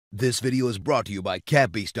This video is brought to you by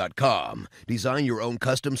catbeast.com. Design your own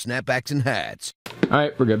custom snapbacks and hats. All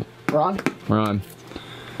right, we're good. We're on? We're on.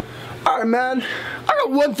 All right, man. I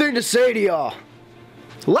got one thing to say to y'all.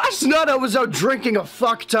 Last night I was out drinking a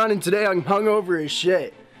fuck ton and today I'm hungover as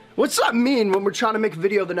shit. What's that mean when we're trying to make a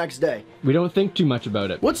video the next day? We don't think too much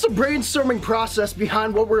about it. What's the brainstorming process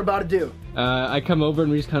behind what we're about to do? I come over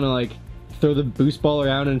and we just kind of like throw the boost ball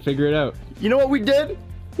around and figure it out. You know what we did?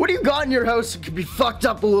 What do you got in your house that could be fucked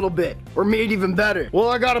up a little bit? Or made even better? Well,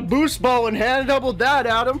 I got a boost ball in hand. Double that,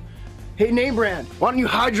 Adam. Hey, name brand, why don't you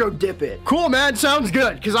hydro dip it? Cool, man, sounds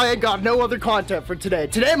good, because I ain't got no other content for today.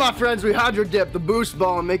 Today, my friends, we hydro dip the boost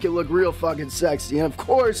ball and make it look real fucking sexy. And of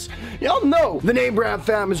course, y'all know the name brand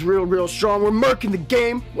fam is real strong. We're murking the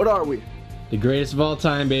game. What are we? The greatest of all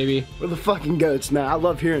time, baby. We're the fucking goats, man. I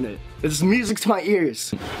love hearing it. It's music to my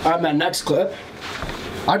ears. All right, man, next clip.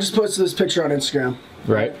 I just posted this picture on Instagram.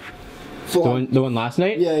 Right. The one last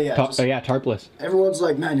night? Yeah. Yeah, tarpless. Everyone's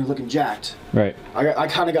like, man, you're looking jacked. Right. I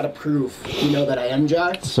kind of got to prove, that I am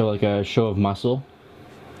jacked. So like a show of muscle.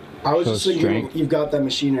 I was just thinking, you've got that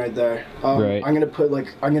machine right there. Right. I'm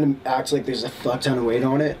gonna act like there's a fuck ton of weight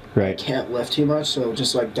on it. Right. I can't lift too much, so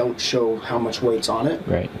just like don't show how much weight's on it.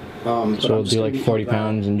 Right. So we'll do like 40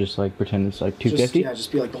 pounds and just like pretend it's like 250? Yeah,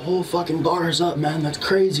 just be like, the whole fucking bar is up, man. That's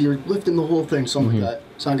crazy. You're lifting the whole thing, something like that.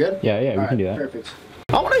 Sound good? Yeah, we can do that. Perfect.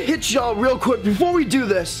 I want to hit y'all real quick before we do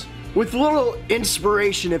this with a little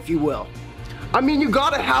inspiration, if you will. I mean, you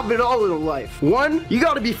gotta have it all in life. 1, you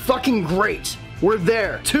gotta be fucking great. We're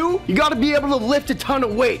there. 2, you gotta be able to lift a ton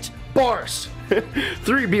of weight. Bars.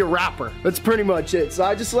 3, be a rapper. That's pretty much it. So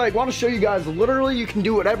I just want to show you guys, literally you can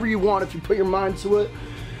do whatever you want if you put your mind to it.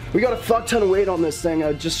 We got a fuck ton of weight on this thing.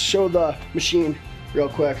 I just show the machine real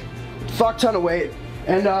quick. Fuck ton of weight.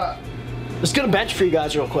 And let's get a bench for you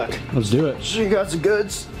guys real quick. Let's do it. Show you guys the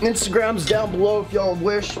goods. Instagram's down below if y'all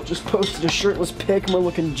wish. Just posted a shirtless pic and we're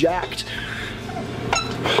looking jacked.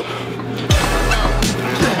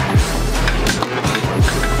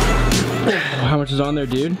 How much is on there,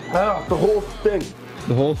 dude? Oh, the whole thing.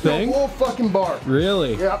 The whole thing? The whole fucking bar.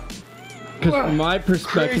 Really? Yep. Because from my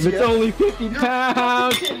perspective, it's only 50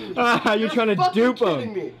 pounds. You're trying to dupe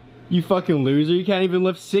them. You fucking loser. You can't even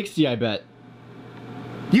lift 60, I bet.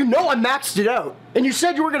 You know I maxed it out. And you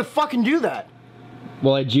said you were gonna fucking do that.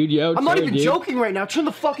 Well, I Jewed you out. I'm not even joking right now. Turn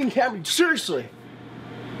the fucking camera. Seriously.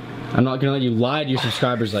 I'm not gonna let you lie to your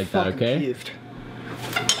subscribers like that, okay? Peeved.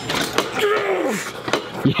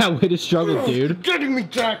 Yeah, way to struggle, dude. Getting me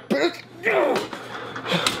jacked, bitch.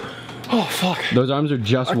 Oh, fuck. Those arms are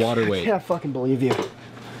just water weight. I can't fucking believe you.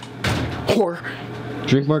 Whore.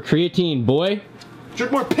 Drink more creatine, boy.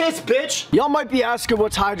 Drink more piss, bitch. Y'all might be asking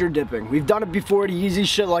what's hydro dipping. We've done it before to Yeezy,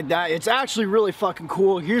 shit like that. It's actually really fucking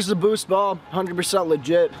cool. Here's the boost ball, 100%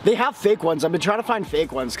 legit. They have fake ones. I've been trying to find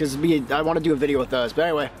fake ones because I want to do a video with those. But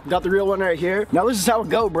anyway, got the real one right here. Now this is how it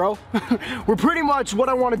go, bro. We're pretty much, what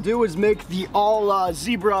I want to do is make the all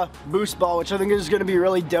zebra boost ball, which I think is going to be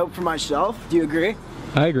really dope for myself. Do you agree?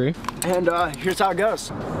 I agree. And here's how it goes.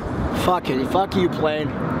 Fuck it. Fuck you, plane.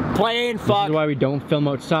 Plane, fuck. This is why we don't film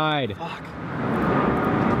outside. Fuck.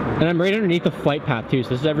 And I'm right underneath the flight path too, so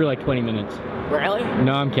this is every like 20 minutes. Really?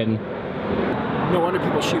 No, I'm kidding. No wonder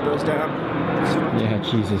people shoot those down. Yeah,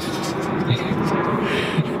 Jesus.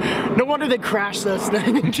 No wonder they crash this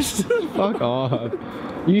thing. Just fuck off.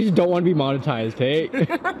 You just don't want to be monetized, hey?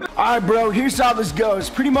 Alright, bro, here's how this goes.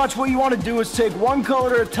 Pretty much what you want to do is take one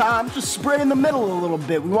color at a time, just spray in the middle a little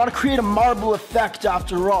bit. We want to create a marble effect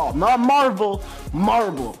after all. Not Marvel,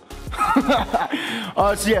 marble.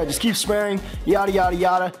 So yeah, just keep spraying, yada yada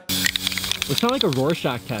yada. It's kind of like a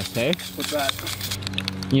Rorschach test, hey? What's that?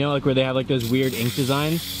 You know, like where they have like those weird ink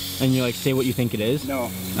designs, and you like say what you think it is? No.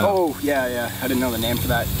 Oh, yeah. I didn't know the name for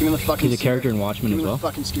that. Give me the fucking He's a character in Watchmen as well. Give me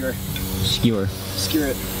the fucking skewer. Skewer. Skewer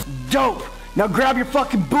it. Dope! Now grab your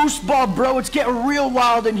fucking boost ball, bro. It's getting real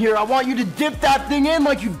wild in here. I want you to dip that thing in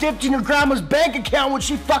like you dipped in your grandma's bank account when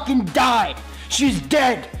she fucking died. She's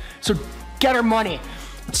dead. So get her money.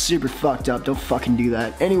 It's super fucked up. Don't fucking do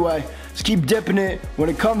that. Anyway, just keep dipping it. When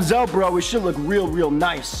it comes out, bro, it should look real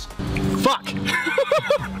nice. Fuck.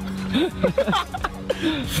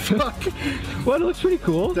 Fuck. Well, it looks pretty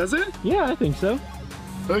cool. Does it? Yeah, I think so.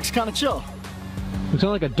 It looks kind of chill. Looks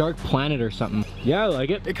like a dark planet or something. Yeah, I like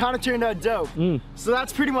it. It kind of turned out dope. So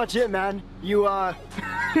that's pretty much it, man. You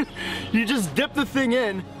you just dip the thing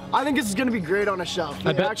in. I think this is gonna be great on a shelf.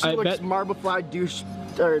 It actually looks marble-fly douche.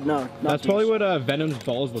 Or no, not That's douche. probably what Venom's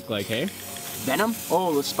balls look like, hey? Venom?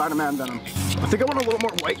 Oh, the Spider-Man Venom. I think I want a little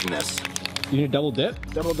more white in this. You gonna double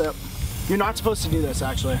dip? Double dip. You're not supposed to do this,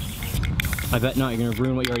 actually. I bet not. You're gonna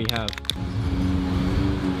ruin what you already have.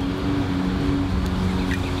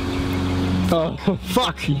 Oh,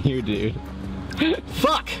 fuck you, dude.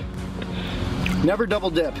 Fuck! Never double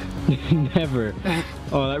dip. Never.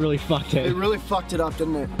 Oh, that really fucked it. It really fucked it up,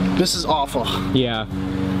 didn't it? This is awful. Yeah.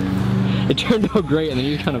 It turned out great, and then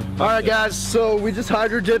you kind of... Alright guys, so we just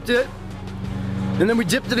hydro dipped it. And then we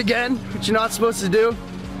dipped it again, which you're not supposed to do.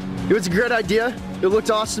 It was a great idea. It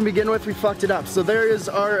looked awesome to begin with, we fucked it up. So there is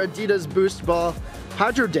our Adidas Boost Ball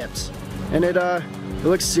hydro dipped. And it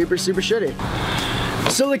looks super, super shitty.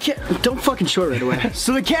 So they can't, don't fucking show it right away.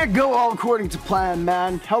 So they can't go all according to plan,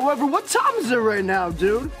 man. However, what time is it right now,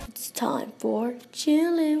 dude? It's time for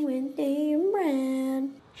chilling with Name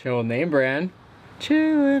Brand. Chill name brand.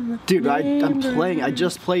 Chillin' with Dude, name I'm playing, brand. I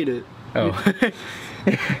just played it. Oh.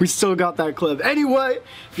 We still got that clip. Anyway,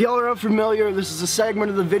 if y'all are unfamiliar, this is a segment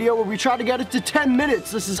of the video where we try to get it to 10 minutes.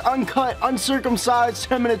 This is uncut, uncircumcised,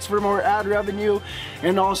 10 minutes for more ad revenue.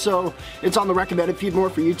 And also, it's on the recommended feed more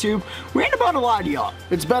for YouTube. We ain't about to lie to y'all.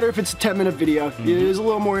 It's better if it's a 10-minute video. It is a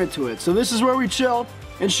little more into it. So this is where we chill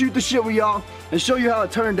and shoot the shit with y'all and show you how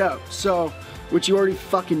it turned out. So, which you already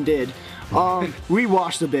fucking did. We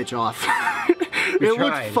washed the bitch off. It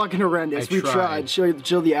looked fucking horrendous. We tried. Show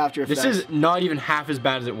the after effects. This is not even half as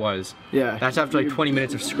bad as it was. Yeah. That's after like 20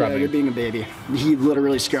 minutes of scrubbing. Yeah, you're being a baby. He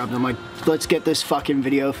literally scrubbed. I'm like, let's get this fucking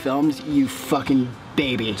video filmed, you fucking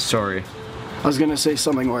baby. Sorry. I was gonna say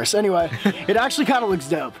something worse. Anyway, it actually kind of looks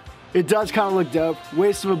dope. It does kind of look dope.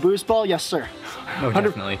 Waste of a boost ball? Yes, sir. Oh,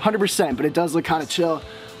 definitely. 100%, but it does look kind of chill.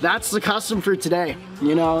 That's the custom for today.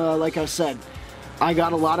 You know, like I said, I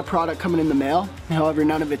got a lot of product coming in the mail. However,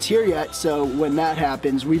 none of it's here yet, so when that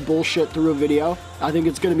happens, we bullshit through a video. I think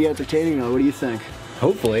it's gonna be entertaining though. What do you think?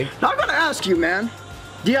 Hopefully. Now I'm gonna ask you, man.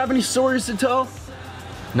 Do you have any stories to tell?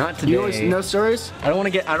 Not today. You always, no stories? I don't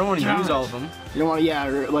want to use all of them. You don't want to, yeah,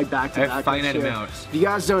 or like back to back. I have finite amounts. If you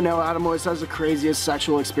guys don't know, Adam always has the craziest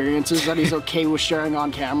sexual experiences that he's okay with sharing on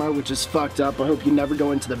camera, which is fucked up. I hope you never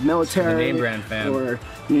go into the military. The name brand fan. Or,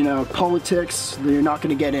 you know, politics. You're not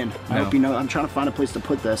going to get in. I No. hope you know. I'm trying to find a place to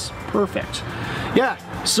put this. Perfect. Yeah,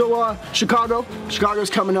 so Chicago. Chicago's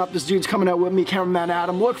coming up. This dude's coming out with me, Cameraman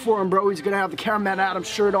Adam. Look for him, bro. He's going to have the Cameraman Adam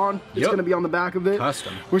shirt on. It's going to be on the back of it.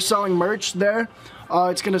 Custom. We're selling merch there.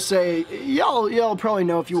 It's gonna say, y'all probably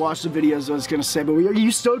know if you watch the videos what it's gonna say, but are you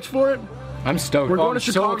stoked for it? I'm stoked. We're going I'm to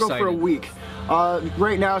Chicago so for a week.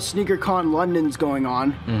 Right now, SneakerCon London's going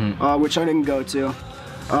on, which I didn't go to.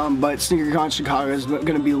 But SneakerCon Chicago is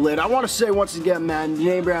gonna be lit. I wanna say once again, man, the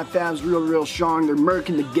Name Brand fans real strong. They're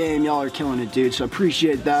murking the game. Y'all are killing it, dude, so I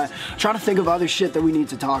appreciate that. Trying to think of other shit that we need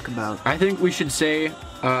to talk about. I think we should say,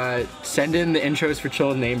 send in the intros for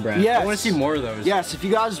Chill Name Brand. Yes. I want to see more of those. Yes, if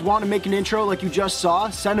you guys want to make an intro like you just saw,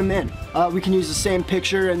 send them in. We can use the same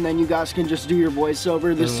picture and then you guys can just do your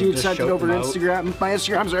voiceover. This dude sent it over Instagram. My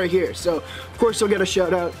Instagram's right here, so of course you'll get a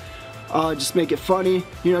shout out. Just make it funny.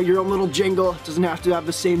 You know, your own little jingle. It doesn't have to have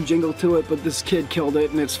the same jingle to it, but this kid killed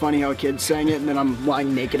it, and it's funny how a kid sang it, and then I'm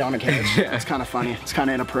lying naked on a couch. It's kind of funny. It's kind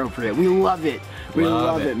of inappropriate. We love it. We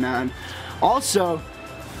love it, man. Also,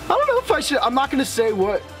 I don't know if I should, I'm not going to say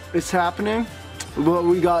what is happening, but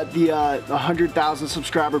we got the 100,000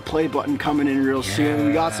 subscriber play button coming in real soon.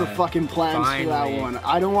 We got some fucking plans for that one.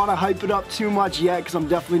 I don't want to hype it up too much yet, because I'm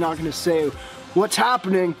definitely not going to say what's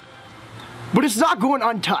happening, but it's not going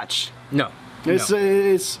untouched. No.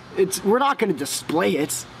 It's we're not gonna display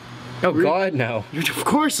it. Oh God, no. Of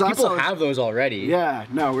course, people have those already. Yeah,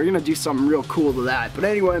 no, we're gonna do something real cool to that. But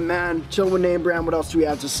anyway, man, chill with Name Brand. What else do we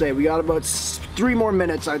have to say? We got about 3 more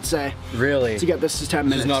minutes, I'd say. Really? To get this to 10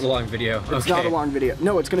 minutes. It's not a long video. It's not a long video.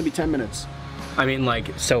 No, it's gonna be 10 minutes. I mean, like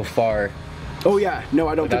so far. Oh yeah, no,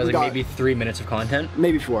 I don't think that was we like got maybe 3 minutes of content.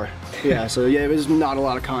 Maybe 4. Yeah, so yeah, it was not a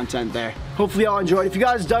lot of content there. Hopefully y'all enjoyed. If you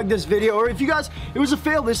guys dug this video, or if you guys, it was a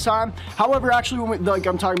fail this time. However, actually, when like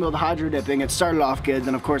I'm talking about the hydro dipping, it started off good.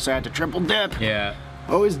 Then of course I had to triple dip. Yeah.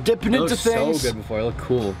 Always dipping into things. So good before. It looked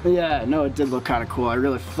cool. Yeah, no, it did look kind of cool. I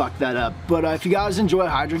really fucked that up. But if you guys enjoy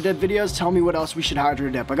hydro dip videos, tell me what else we should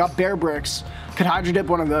hydro dip. I got bear bricks. Could hydro dip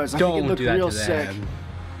one of those. I think it looked real sick.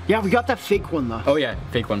 Yeah, we got that fake one though. Oh yeah,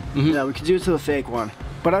 fake one. Yeah, we could do it to the fake one.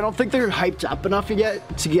 But I don't think they're hyped up enough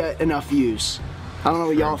yet to get enough views. I don't know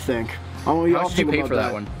what y'all think. I don't know what y'all think about that.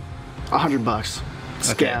 How much did you pay for that one? $100.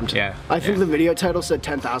 Scammed. Okay, yeah. I think the video title said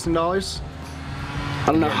 $10,000. I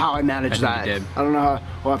don't know how I managed that. I don't know how,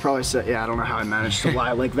 well I probably said, yeah, I don't know how I managed to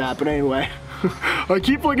lie like that, but anyway. I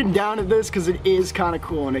keep looking down at this because it is kind of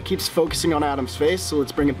cool and it keeps focusing on Adam's face, so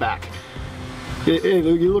let's bring it back.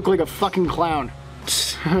 You look like a fucking clown.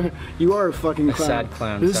 You are a fucking clown. A sad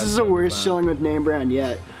clown. This is the worst chilling with Name Brand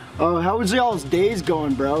yet. How was y'all's days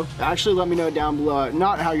going, bro? Actually, let me know down below.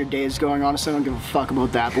 Not how your day's going, honestly, I don't give a fuck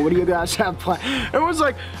about that. But what do you guys have planned? Everyone's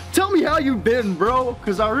like, tell me how you've been, bro,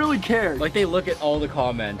 because I really care. Like, they look at all the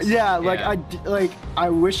comments. Yeah, like, I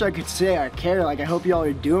wish I could say I care. Like, I hope y'all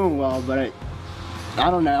are doing well, but I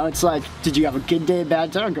don't know. It's like, did you have a good day,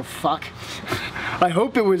 bad day? I don't give a fuck. I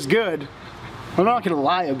hope it was good. I'm not gonna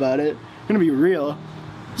lie about it. I'm gonna be real.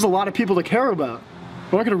 There's a lot of people to care about.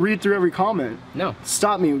 I'm not gonna read through every comment. No.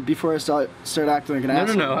 Stop me before I start acting like an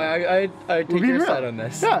asshole. No. I take your side on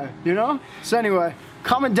this. Yeah, you know? So anyway,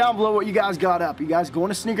 comment down below what you guys got up. You guys going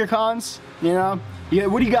to sneaker cons? You know? Yeah,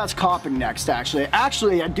 what are you guys copping next, actually?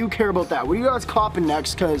 Actually, I do care about that. What are you guys copping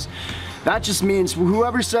next? Because that just means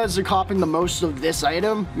whoever says they're copping the most of this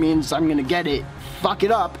item means I'm gonna get it, fuck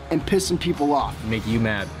it up, and pissing people off. Make you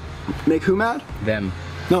mad. Make who mad? Them.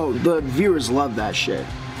 No, the viewers love that shit.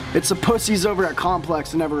 It's the pussies over at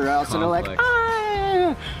Complex and everywhere else, and they're like,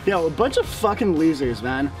 ah. Yo, a bunch of fucking losers,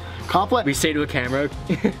 man. Complex. We say to a camera.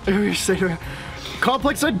 We say to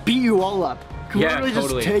Complex, I'd beat you all up. Could literally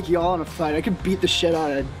just take you all in a fight. I could beat the shit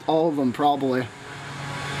out of all of them, probably.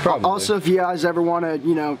 Also, if you guys ever want to,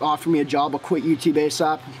 you know, offer me a job, I'll quit YouTube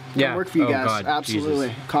ASAP. Yeah. Work for you guys. God, absolutely.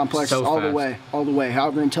 Jesus. Complex So all fast. the way.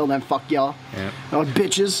 However, until then, fuck y'all. Yeah. Oh,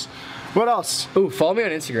 bitches. What else? Ooh, follow me on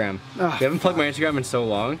Instagram. We haven't plugged my Instagram in so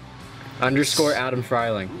long. _ Adam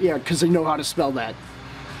Freiling. Yeah, because I know how to spell that.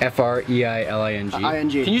 Freiling. ING.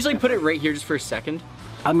 Can you just like put it right here just for a second?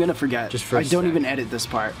 I'm gonna forget. Just for a I don't sec. even edit this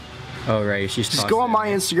part. Oh right, she's Just go on my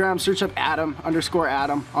Instagram, search up Adam _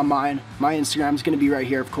 Adam on mine. My Instagram's gonna be right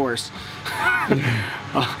here, of course.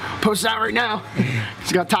 Post that right now.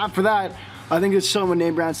 Just got time for that. I think it's showing a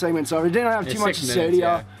name brand segment, so I didn't have too much to say to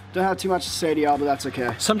y'all. Don't have too much to say to y'all, but that's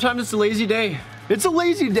okay. Sometimes it's a lazy day. It's a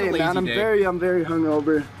lazy day, man. I'm very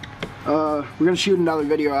hungover. We're gonna shoot another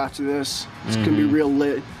video after this. It's gonna be real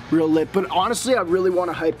lit. But honestly, I really want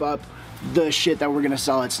to hype up the shit that we're gonna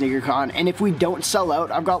sell at SneakerCon. And if we don't sell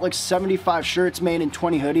out, I've got like 75 shirts made and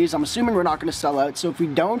 20 hoodies. I'm assuming we're not gonna sell out. So if we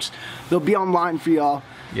don't, they'll be online for y'all.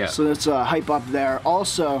 Yeah. So that's a hype up there.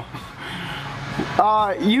 Also,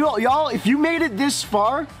 y'all, if you made it this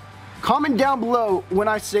far, comment down below when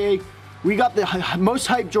I say we got the most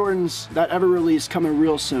hype Jordans that ever released coming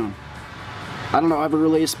real soon. I don't know ever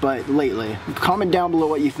released, but lately. Comment down below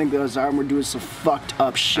what you think those are, and we're doing some fucked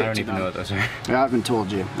up shit. I don't even know what those are. I haven't told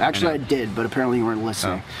you. Actually, I did, but apparently you weren't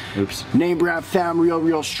listening. Oh, oops. Name brand fam,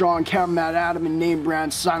 real strong. Cameraman Adam and Name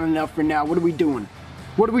brand signing up for now. What are we doing?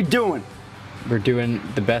 What are we doing? We're doing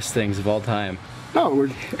the best things of all time. No, we're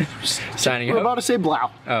Signing we're out. about to say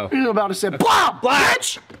blow. Oh. We're about to say blow,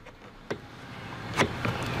 bitch!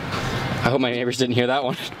 I hope my neighbors didn't hear that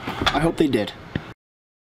one. I hope they did.